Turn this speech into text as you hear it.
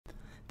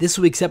This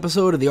week's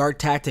episode of the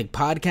ArtTactic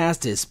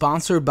Podcast is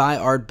sponsored by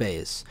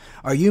ArtBase.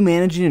 Are you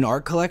managing an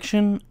art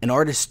collection, an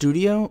artist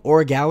studio,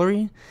 or a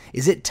gallery?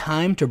 Is it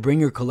time to bring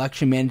your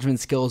collection management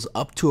skills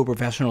up to a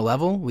professional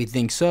level? We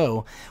think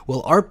so.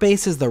 Well,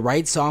 ArtBase is the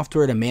right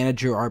software to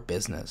manage your art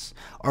business.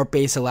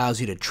 ArtBase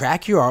allows you to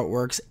track your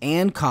artworks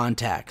and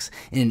contacts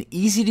in an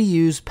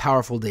easy-to-use,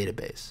 powerful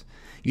database.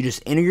 You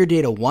just enter your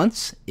data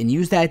once and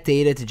use that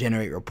data to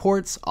generate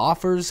reports,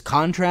 offers,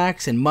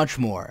 contracts, and much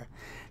more.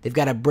 They've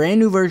got a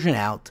brand new version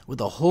out with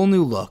a whole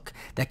new look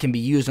that can be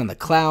used on the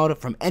cloud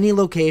from any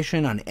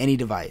location on any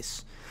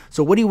device.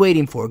 So what are you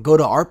waiting for? Go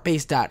to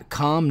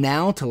artbase.com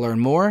now to learn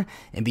more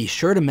and be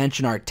sure to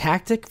mention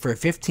ArtTactic for a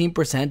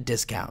 15%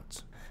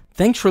 discount.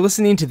 Thanks for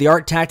listening to the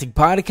ArtTactic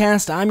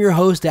Podcast. I'm your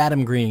host,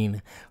 Adam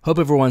Green. Hope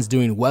everyone's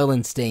doing well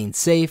and staying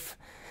safe.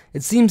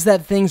 It seems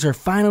that things are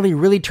finally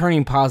really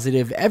turning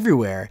positive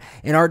everywhere,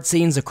 and art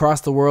scenes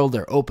across the world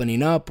are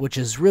opening up, which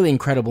is really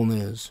incredible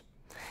news.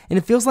 And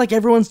it feels like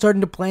everyone's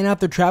starting to plan out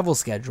their travel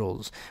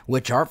schedules,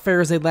 which art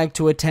fairs they'd like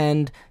to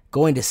attend,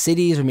 going to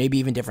cities or maybe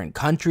even different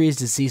countries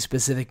to see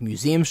specific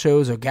museum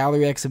shows or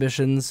gallery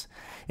exhibitions,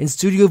 and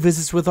studio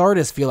visits with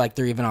artists feel like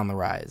they're even on the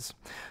rise.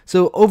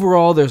 So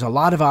overall, there's a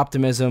lot of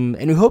optimism,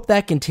 and we hope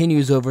that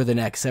continues over the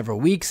next several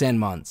weeks and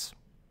months.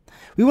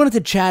 We wanted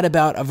to chat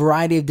about a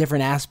variety of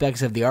different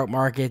aspects of the art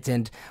market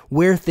and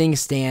where things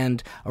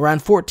stand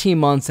around 14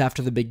 months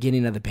after the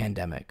beginning of the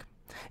pandemic.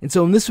 And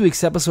so in this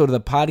week's episode of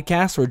the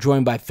podcast, we're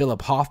joined by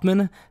Philip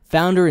Hoffman,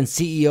 founder and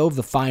CEO of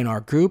the Fine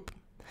Art Group.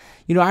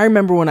 You know, I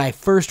remember when I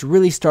first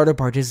really started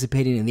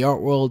participating in the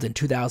art world in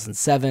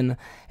 2007,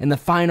 and the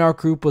Fine Art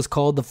Group was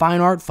called the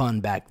Fine Art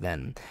Fund back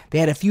then. They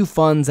had a few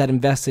funds that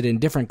invested in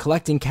different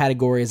collecting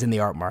categories in the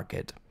art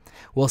market.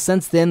 Well,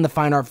 since then, the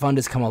Fine Art Fund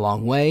has come a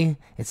long way.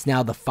 It's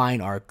now the Fine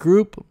Art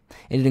Group,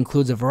 and it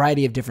includes a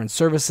variety of different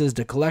services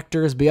to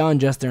collectors beyond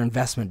just their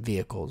investment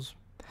vehicles.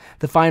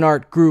 The Fine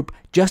Art Group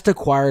just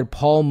acquired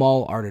Pall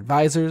Mall Art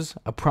Advisors,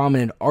 a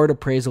prominent art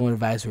appraisal and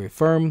advisory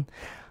firm.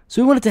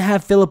 So we wanted to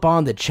have Philip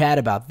on to chat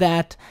about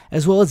that,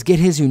 as well as get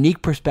his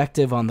unique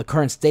perspective on the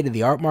current state of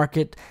the art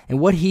market and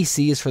what he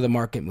sees for the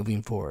market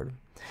moving forward.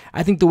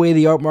 I think the way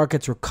the art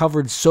market's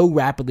recovered so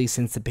rapidly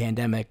since the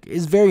pandemic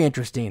is very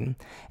interesting,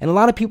 and a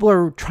lot of people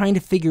are trying to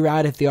figure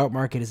out if the art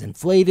market is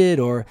inflated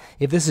or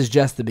if this is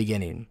just the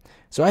beginning.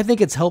 So I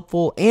think it's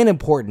helpful and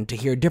important to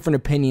hear different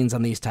opinions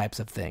on these types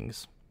of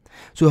things.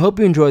 So I hope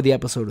you enjoyed the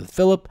episode with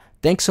Philip.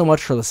 Thanks so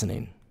much for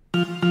listening.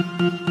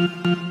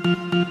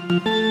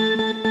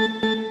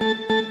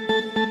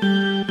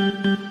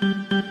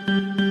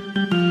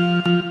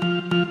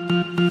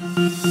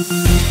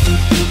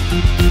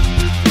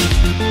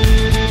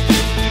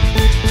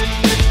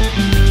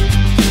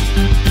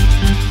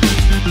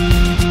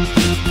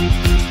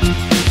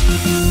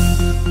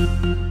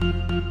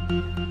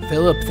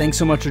 Philip, thanks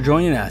so much for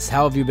joining us.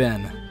 How have you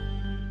been?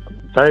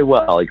 Very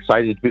well.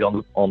 Excited to be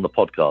on the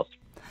podcast.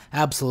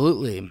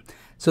 Absolutely.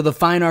 So the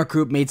Fine Art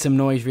Group made some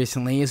noise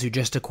recently as you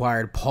just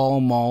acquired Pall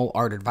Mall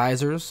Art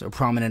Advisors, a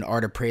prominent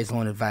art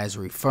appraisal and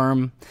advisory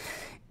firm.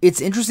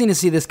 It's interesting to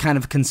see this kind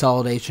of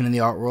consolidation in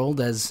the art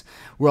world, as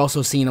we're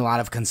also seeing a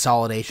lot of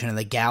consolidation in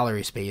the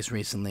gallery space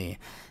recently.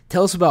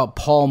 Tell us about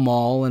Pall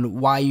Mall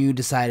and why you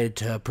decided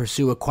to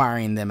pursue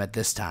acquiring them at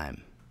this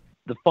time.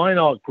 The Fine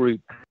Art Group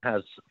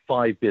has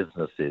 5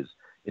 businesses: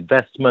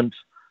 investment,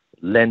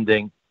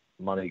 lending,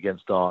 money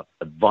against art,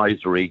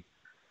 advisory,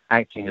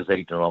 acting as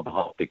agent on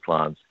behalf of big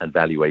clients, and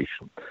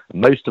valuation.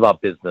 Most of our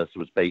business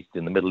was based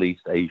in the Middle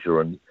East, Asia,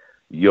 and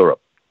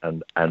Europe,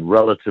 and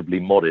relatively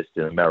modest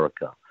in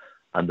America.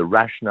 And the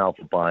rationale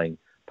for buying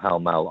Pall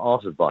Mall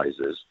Art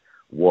Advisors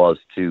was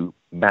to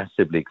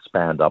massively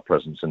expand our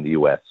presence in the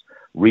U.S.,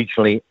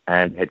 regionally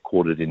and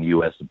headquartered in the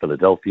U.S. and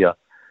Philadelphia.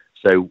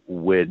 So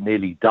we're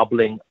nearly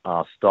doubling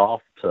our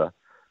staff to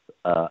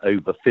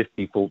over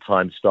 50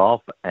 full-time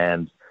staff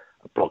and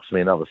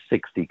approximately another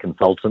 60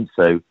 consultants.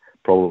 So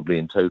probably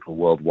in total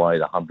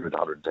worldwide,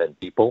 110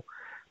 people.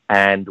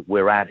 And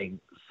we're adding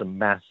some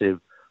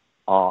massive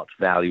art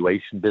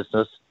valuation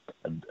business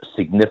and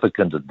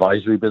significant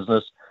advisory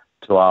business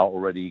to our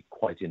already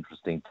quite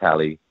interesting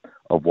tally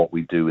of what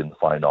we do in the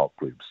Fine Art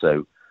Group.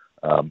 So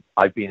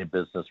I've been in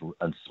business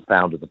and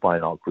founded the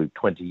Fine Art Group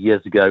 20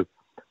 years ago,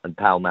 and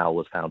Pall Mall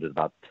was founded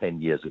about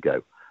 10 years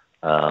ago.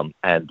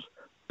 And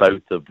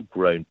both have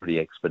grown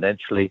pretty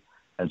exponentially.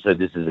 And so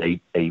this is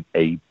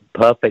a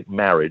perfect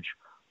marriage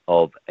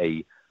of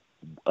a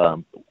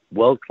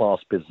world-class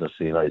business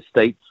in the United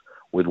States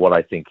with what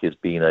I think has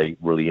been a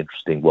really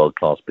interesting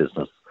world-class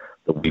business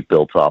that we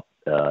built up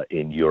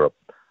in Europe,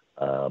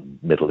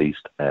 Middle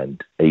East,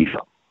 and Asia.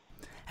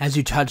 As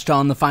you touched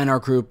on, the Fine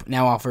Art Group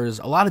now offers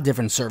a lot of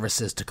different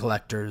services to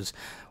collectors.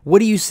 What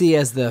do you see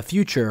as the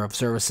future of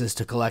services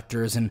to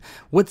collectors, and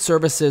what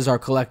services are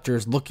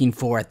collectors looking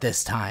for at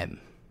this time?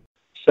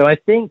 So I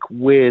think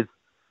with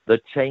the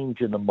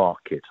change in the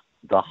market,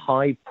 the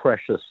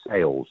high-pressure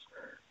sales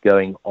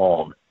going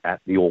on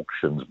at the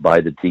auctions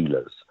by the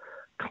dealers,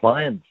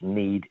 clients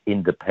need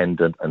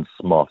independent and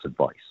smart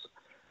advice.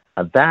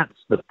 And that's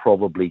the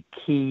probably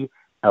key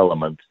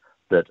element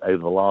that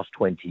over the last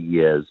 20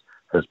 years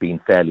has been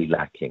fairly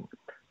lacking.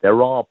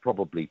 There are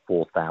probably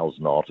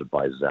 4,000 art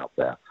advisors out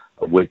there,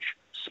 of which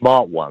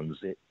smart ones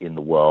in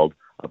the world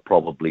are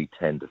probably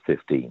 10 to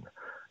 15.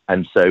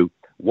 And so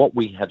what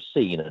we have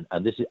seen,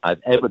 and this is,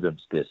 I've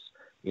evidenced this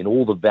in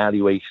all the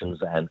valuations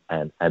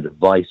and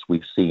advice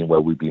we've seen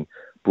where we've been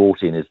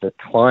brought in, is that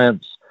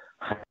clients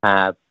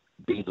have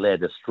been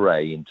led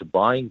astray into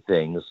buying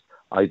things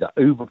either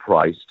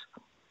overpriced,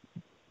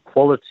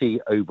 quality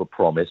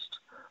overpromised,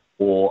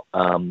 or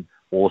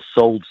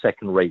sold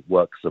second-rate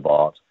works of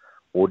art,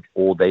 or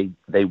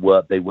there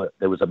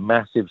was a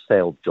massive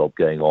sales job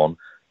going on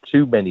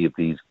to many of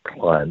these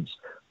clients,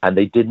 and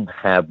they didn't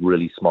have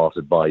really smart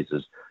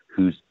advisors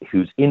whose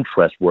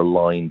interests were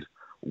aligned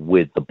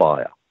with the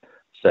buyer.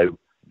 So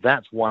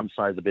that's one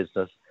side of the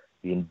business.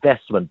 The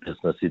investment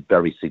business is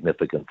very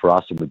significant for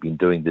us, and we've been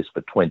doing this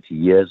for 20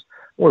 years.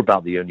 We're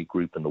about the only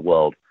group in the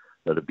world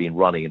that have been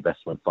running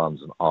investment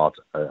funds and art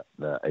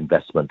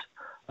investment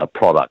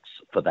products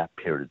for that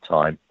period of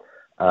time.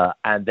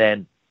 And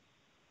then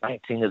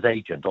acting as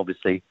agent.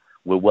 Obviously,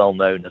 we're well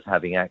known as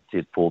having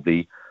acted for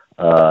the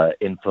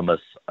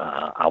infamous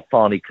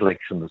Alfani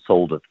collection that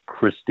sold at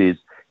Christie's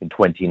in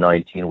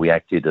 2019. We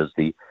acted as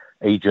the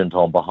agent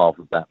on behalf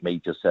of that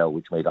major sale,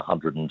 which made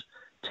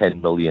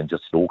 110 million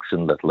just at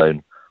auction, let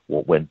alone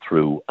what went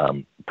through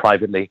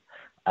privately.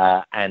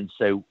 And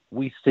so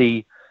we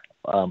see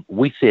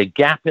a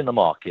gap in the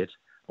market,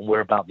 and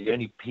we're about the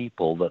only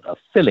people that are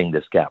filling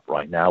this gap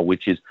right now,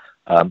 which is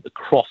the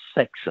cross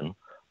section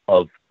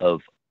of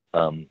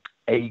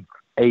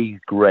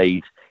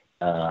A-grade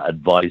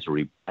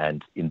advisory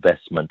and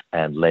investment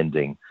and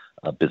lending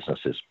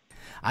businesses.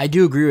 I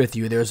do agree with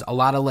you. There's a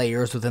lot of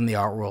layers within the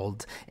art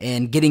world,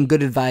 and getting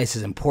good advice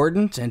is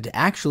important and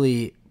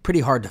actually pretty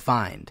hard to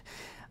find.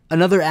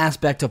 Another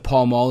aspect of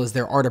Pall Mall is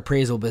their art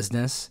appraisal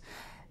business.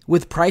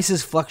 With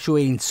prices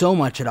fluctuating so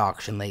much at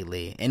auction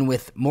lately, and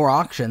with more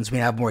auctions, we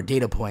have more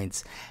data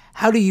points.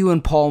 How do you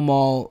and Pall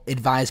Mall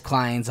advise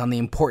clients on the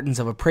importance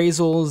of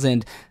appraisals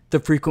and the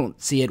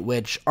frequency at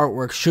which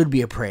artwork should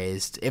be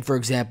appraised, if, for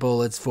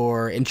example, it's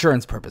for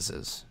insurance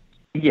purposes?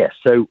 Yes,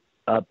 so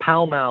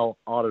Pall Mall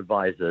Art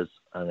Advisors,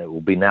 and it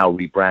will be now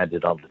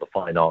rebranded under the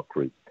Fine Art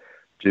Group,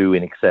 do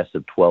in excess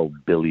of $12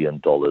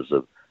 billion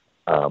of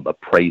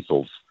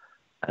appraisals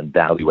and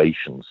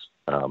valuations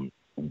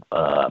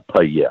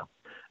per year.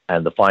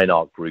 And the Fine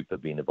Art Group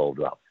have been involved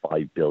about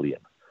 $5 billion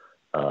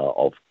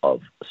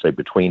so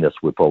between us,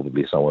 we're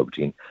probably somewhere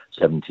between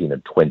 17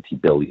 and 20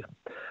 billion.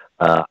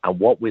 And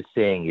what we're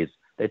seeing is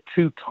there are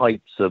two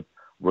types of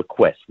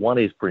requests. One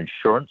is for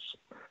insurance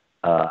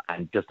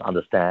and just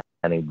understanding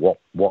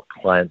what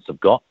clients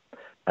have got.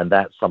 And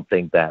that's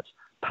something that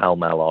Pall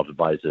Mall Art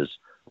Advisors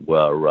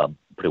were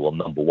pretty well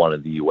number one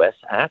in the US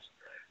at.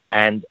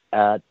 And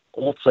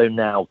also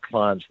now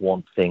clients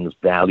want things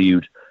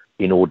valued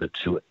in order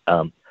to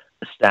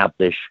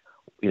establish,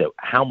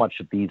 how much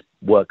of these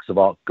works of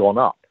art gone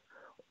up?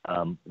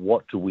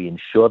 What do we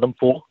insure them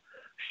for?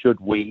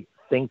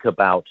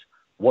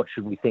 What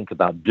should we think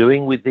about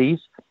doing with these?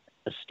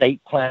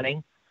 Estate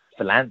planning,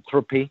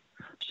 philanthropy.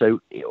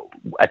 So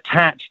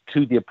attached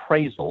to the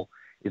appraisal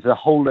is a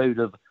whole load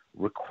of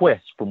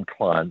requests from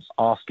clients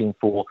asking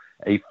for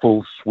a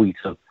full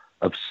suite of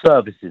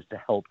services to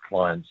help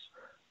clients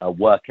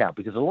work out,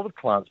 because a lot of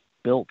clients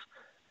built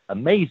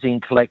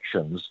amazing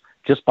collections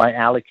just by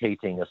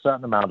allocating a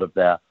certain amount of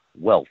their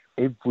wealth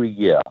every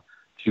year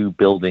to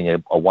building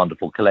a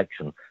wonderful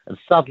collection. And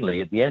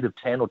suddenly, at the end of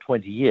 10 or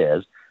 20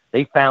 years,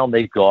 they found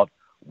they've got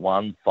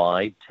 $1,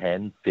 $5,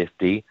 $10,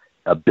 $50,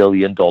 $1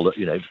 billion,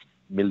 $1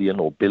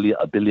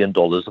 billion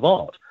of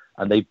art.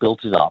 And they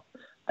built it up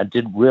and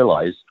didn't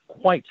realize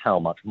quite how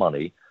much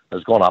money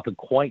has gone up and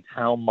quite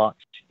how much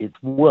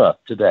it's worth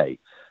today.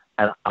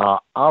 And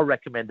our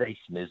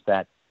recommendation is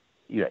that,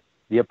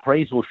 the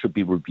appraisal should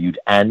be reviewed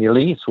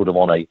annually, sort of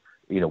on a,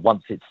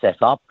 once it's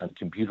set up and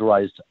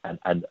computerized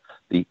and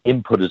the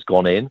input has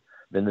gone in,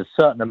 then there's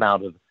a certain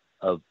amount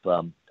of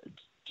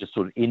just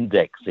sort of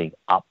indexing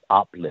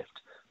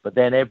uplift. But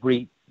then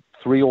every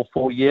 3 or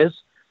 4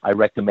 years, I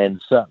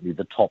recommend certainly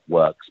the top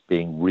works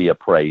being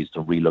reappraised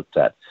and relooked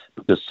at,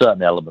 because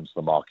certain elements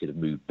of the market have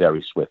moved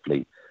very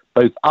swiftly,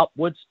 both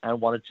upwards, and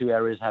 1 or 2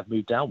 areas have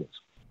moved downwards.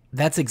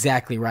 That's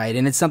exactly right,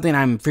 and it's something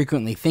I'm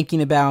frequently thinking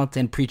about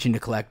and preaching to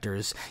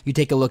collectors. You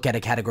take a look at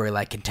a category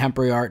like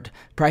contemporary art,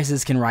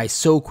 prices can rise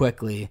so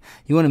quickly.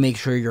 You want to make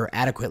sure you're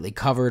adequately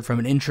covered from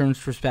an insurance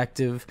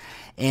perspective,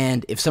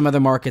 and if some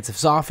other markets have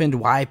softened,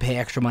 why pay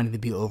extra money to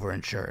be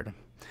overinsured?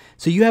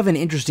 So you have an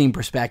interesting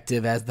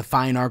perspective, as the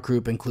Fine Art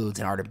Group includes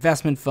an art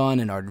investment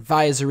fund, an art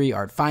advisory,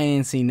 art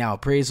financing, now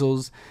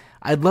appraisals.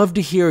 I'd love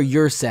to hear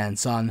your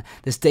sense on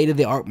the state of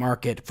the art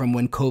market from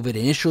when COVID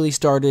initially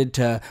started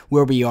to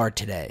where we are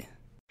today.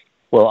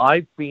 Well,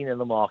 I've been in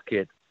the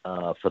market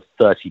for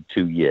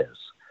 32 years,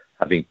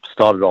 having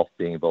started off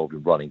being involved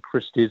in running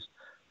Christie's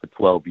for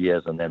 12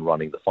 years and then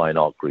running the Fine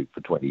Art Group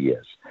for 20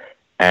 years.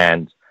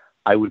 And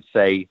I would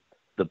say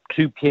the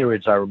two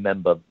periods I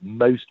remember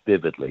most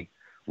vividly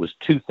was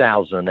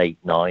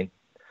 2008-9,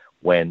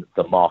 when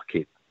the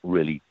market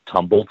really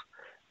tumbled,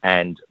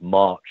 and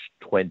March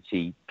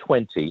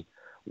 2020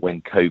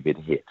 when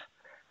COVID hit.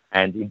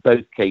 And in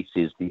both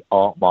cases, the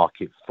art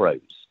market froze.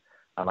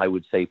 And I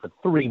would say for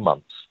 3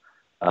 months,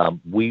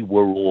 we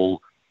were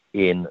all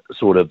in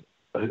sort of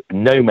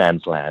no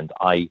man's land.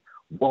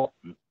 What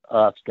on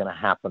earth's going to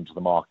happen to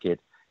the market?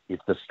 Is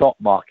the stock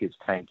market's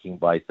tanking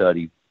by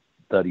 30%,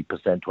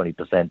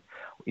 20%,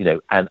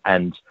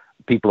 and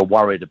people are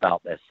worried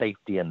about their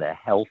safety and their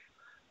health.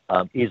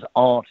 Is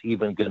art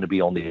even going to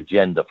be on the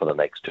agenda for the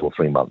next 2 or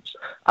 3 months?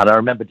 And I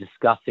remember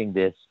discussing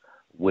this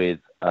with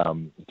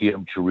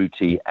Guillaume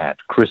Cerruti at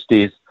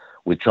Christie's,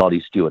 with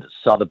Charlie Stewart at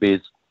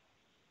Sotheby's,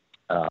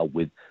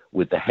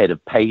 with the head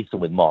of Pace and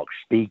with Mark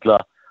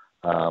Spiegler,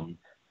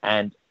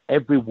 and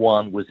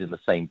everyone was in the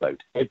same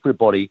boat.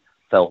 Everybody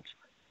felt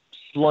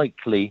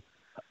slightly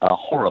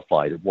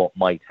horrified at what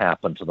might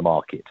happen to the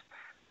market.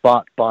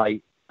 But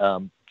by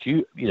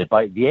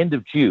by the end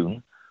of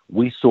June,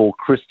 we saw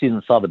Christie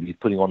and Sotheby's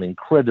putting on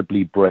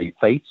incredibly brave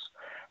face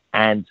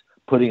and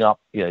putting up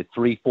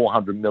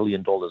 $300-400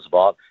 million of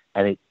art,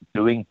 and it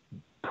doing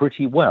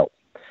pretty well.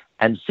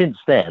 And since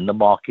then, the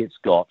market's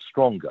got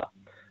stronger.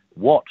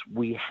 What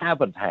we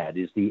haven't had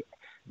is the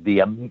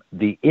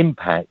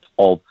impact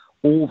of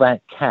all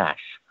that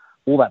cash,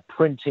 all that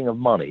printing of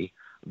money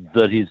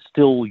that is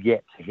still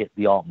yet to hit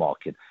the art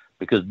market,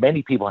 because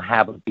many people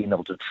haven't been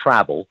able to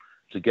travel,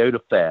 to go to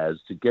fairs,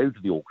 to go to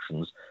the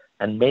auctions.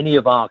 And many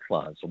of our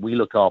clients, and we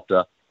look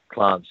after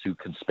clients who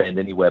can spend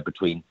anywhere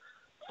between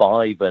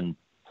 $5 and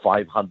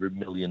 $500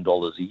 million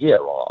a year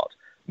on art.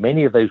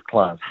 Many of those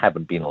clients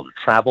haven't been able to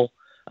travel,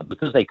 and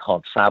because they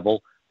can't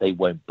travel, they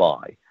won't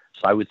buy.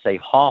 So I would say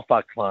half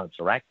our clients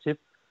are active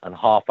and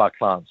half our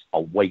clients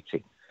are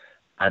waiting.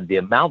 And the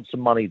amounts of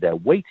money they're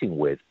waiting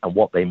with and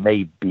what they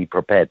may be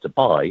prepared to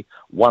buy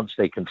once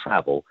they can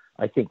travel,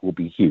 I think will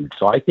be huge.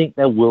 So I think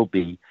there will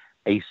be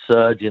a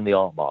surge in the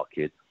art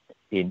market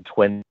in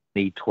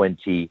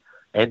 2020,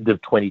 end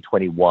of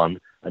 2021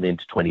 and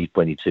into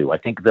 2022. I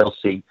think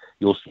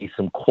you'll see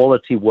some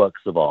quality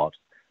works of art.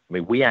 I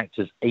mean, we act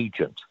as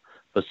agent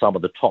for some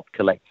of the top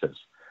collectors,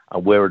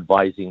 and we're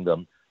advising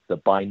them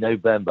that by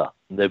November,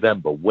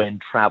 when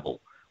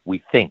travel,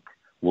 we think,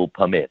 will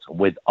permit,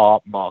 with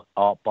Art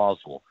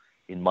Basel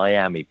in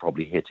Miami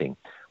probably hitting,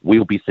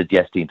 we'll be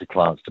suggesting to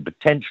clients to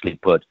potentially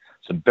put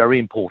some very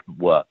important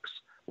works,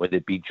 whether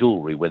it be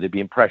jewelry, whether it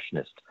be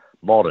impressionist,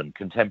 modern,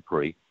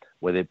 contemporary,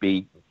 whether it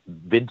be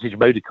vintage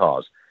motor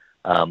cars.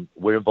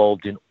 We're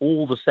involved in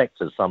all the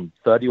sectors, some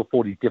 30 or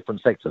 40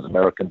 different sectors,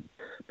 American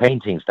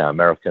paintings now,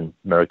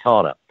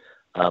 Americana,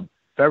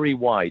 very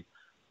wide.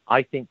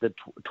 I think that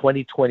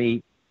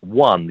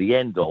 2021, the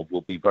end of,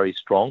 will be very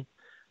strong.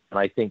 And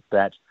I think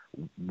that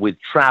with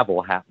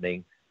travel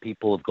happening,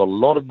 people have got a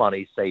lot of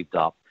money saved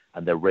up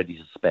and they're ready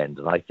to spend.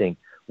 And I think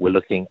we're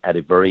looking at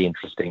a very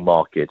interesting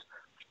market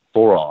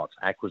for art,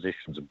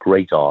 acquisitions of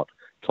great art,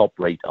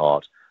 top-rate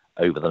art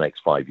over the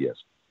next 5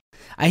 years.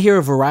 I hear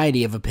a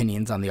variety of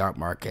opinions on the art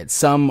market.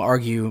 Some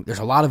argue there's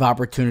a lot of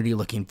opportunity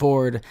looking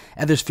forward.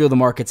 Others feel the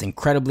market's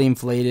incredibly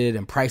inflated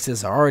and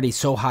prices are already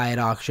so high at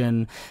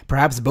auction.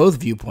 Perhaps both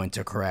viewpoints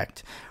are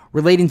correct.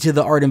 Relating to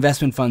the art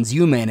investment funds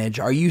you manage,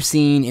 are you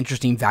seeing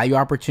interesting value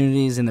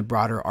opportunities in the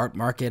broader art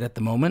market at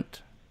the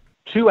moment?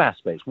 Two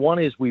aspects. One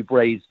is we've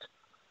raised,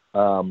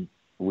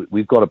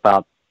 we've got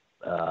about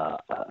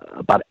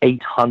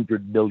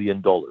 $800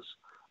 million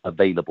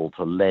available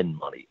to lend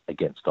money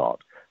against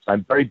art. So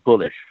I'm very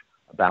bullish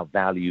about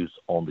values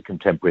on the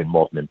contemporary and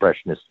modern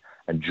impressionist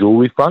and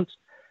jewelry front,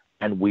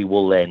 and we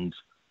will lend.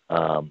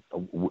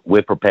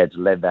 We're prepared to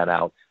lend that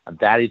out, and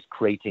that is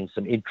creating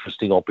some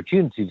interesting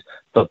opportunities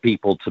for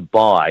people to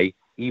buy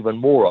even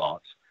more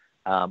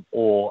art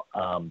or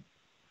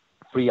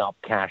free up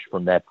cash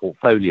from their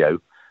portfolio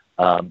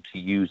to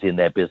use in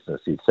their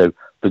businesses. So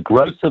the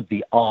growth of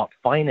the art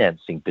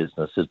financing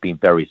business has been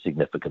very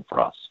significant for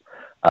us,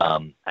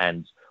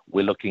 and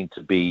we're looking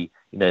to be,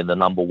 in the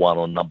number 1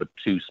 or number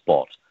 2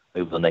 spot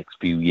over the next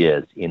few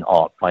years in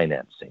art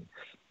financing.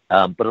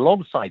 But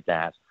alongside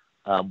that,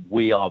 I'm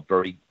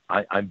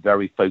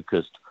very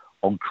focused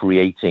on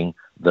creating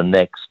the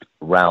next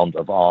round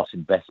of art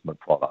investment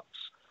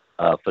products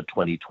for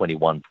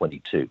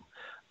 2021-22.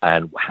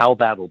 And how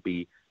that will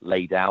be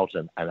laid out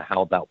and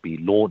how that will be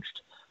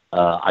launched,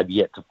 I've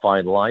yet to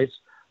finalize.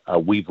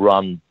 We've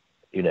run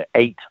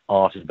 8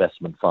 art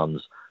investment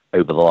funds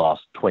over the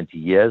last 20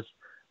 years,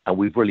 and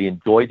we've really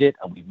enjoyed it,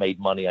 and we've made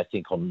money, I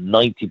think, on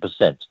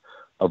 90%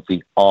 of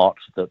the art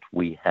that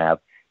we have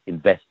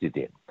invested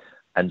in.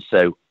 And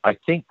so I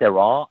think there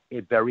are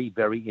very,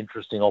 very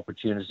interesting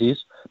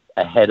opportunities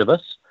ahead of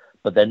us,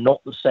 but they're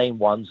not the same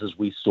ones as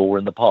we saw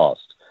in the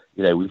past.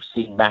 We've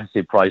seen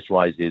massive price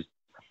rises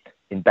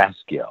in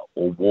Basquiat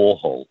or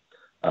Warhol,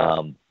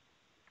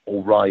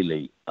 or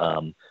Riley,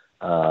 or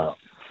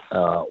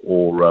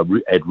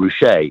Ed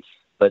Ruscha.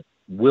 But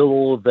will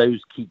all of those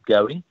keep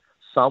going?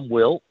 Some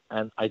will,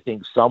 and I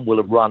think some will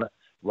have run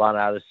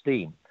out of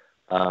steam.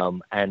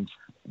 And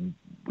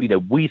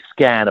we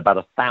scan about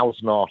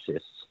 1,000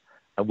 artists,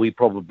 and we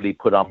probably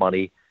put our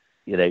money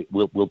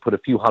we'll put a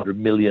few $100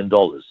 million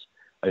over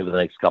the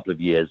next couple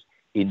of years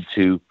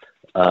into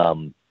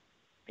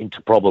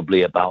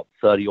probably about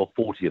 30 or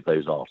 40 of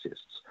those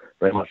artists,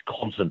 very much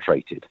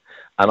concentrated.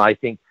 And I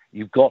think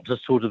you've got to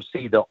sort of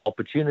see the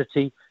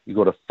opportunity. You've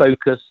got to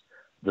focus.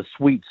 The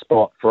sweet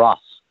spot for us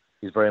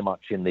is very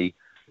much in the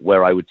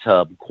where I would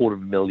term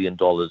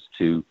 $250,000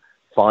 to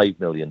 $5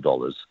 million.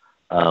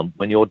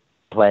 When you're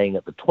playing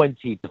at the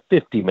 $20 to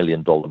 $50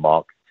 million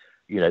mark,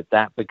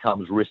 that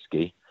becomes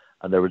risky,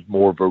 and there is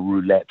more of a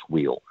roulette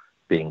wheel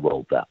being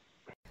rolled there.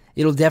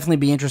 It'll definitely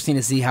be interesting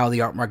to see how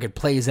the art market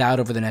plays out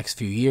over the next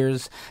few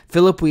years.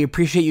 Philip, we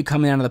appreciate you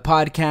coming onto the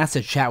podcast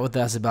to chat with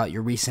us about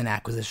your recent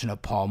acquisition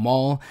of Pall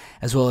Mall,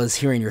 as well as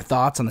hearing your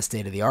thoughts on the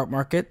state of the art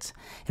market.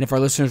 And if our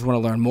listeners want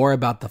to learn more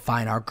about the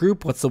Fine Art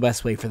Group, what's the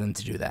best way for them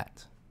to do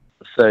that?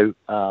 So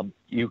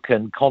you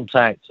can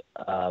contact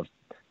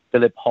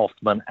Philip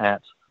Hoffman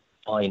at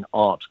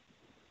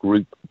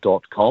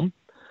fineartgroup.com.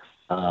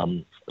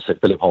 So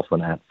Philip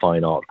Hoffman at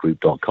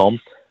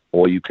fineartgroup.com,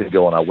 or you can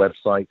go on our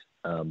website,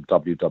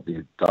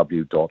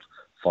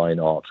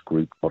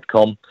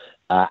 www.fineartgroup.com,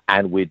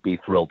 and we'd be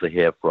thrilled to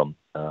hear from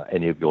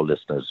any of your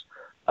listeners,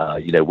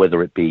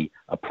 whether it be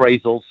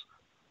appraisals,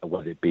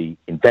 whether it be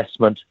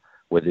investment,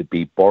 whether it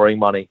be borrowing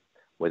money,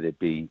 whether it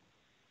be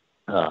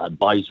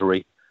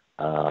advisory,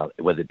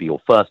 whether it be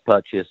your first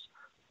purchase,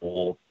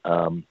 or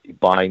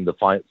buying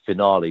the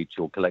finale to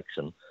your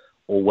collection,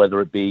 or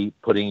whether it be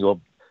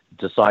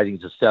deciding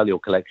to sell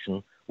your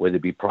collection, whether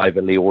it be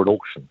privately or at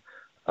auction.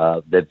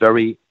 They're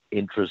very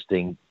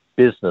interesting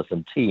business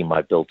and team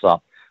I built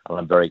up, and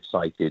I'm very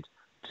excited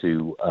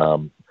to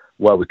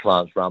work with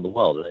clients around the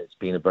world. And it's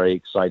been a very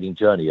exciting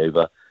journey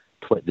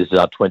this is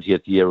our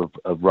 20th year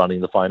of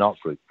running the Fine Art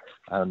Group,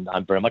 and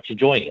I'm very much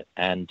enjoying it.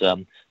 And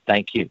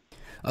thank you.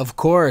 Of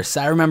course.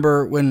 I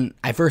remember when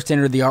I first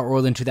entered the art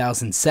world in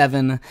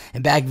 2007,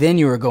 and back then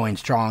you were going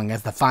strong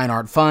as the Fine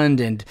Art Fund,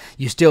 and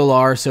you still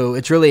are, so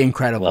it's really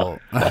incredible.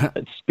 Well,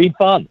 it's been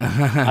fun.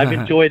 I've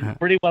enjoyed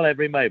pretty well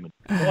every moment.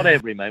 Not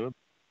every moment,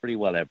 pretty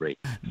well every.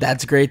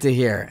 That's great to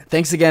hear.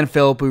 Thanks again,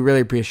 Philip. We really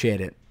appreciate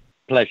it.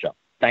 Pleasure.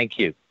 Thank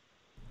you.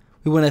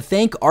 We want to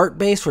thank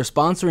ArtBase for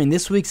sponsoring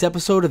this week's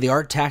episode of the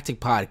ArtTactic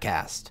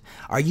Podcast.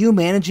 Are you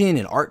managing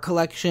an art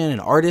collection, an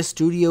artist,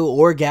 studio,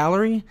 or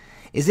gallery?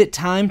 Is it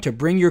time to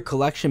bring your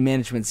collection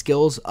management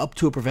skills up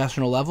to a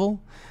professional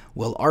level?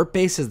 Well,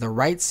 ArtBase is the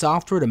right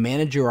software to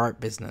manage your art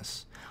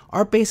business.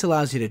 ArtBase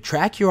allows you to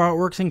track your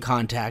artworks and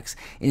contacts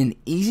in an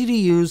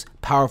easy-to-use,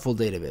 powerful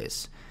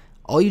database.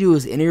 All you do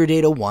is enter your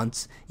data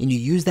once, and you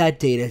use that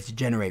data to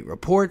generate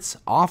reports,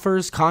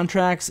 offers,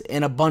 contracts,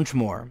 and a bunch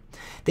more.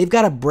 They've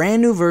got a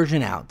brand new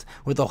version out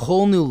with a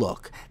whole new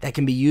look that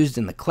can be used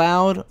in the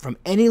cloud from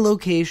any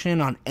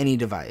location on any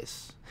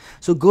device.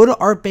 So go to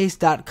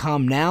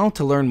artbase.com now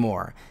to learn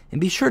more, and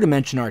be sure to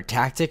mention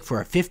ArtTactic for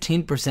a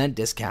 15%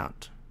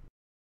 discount.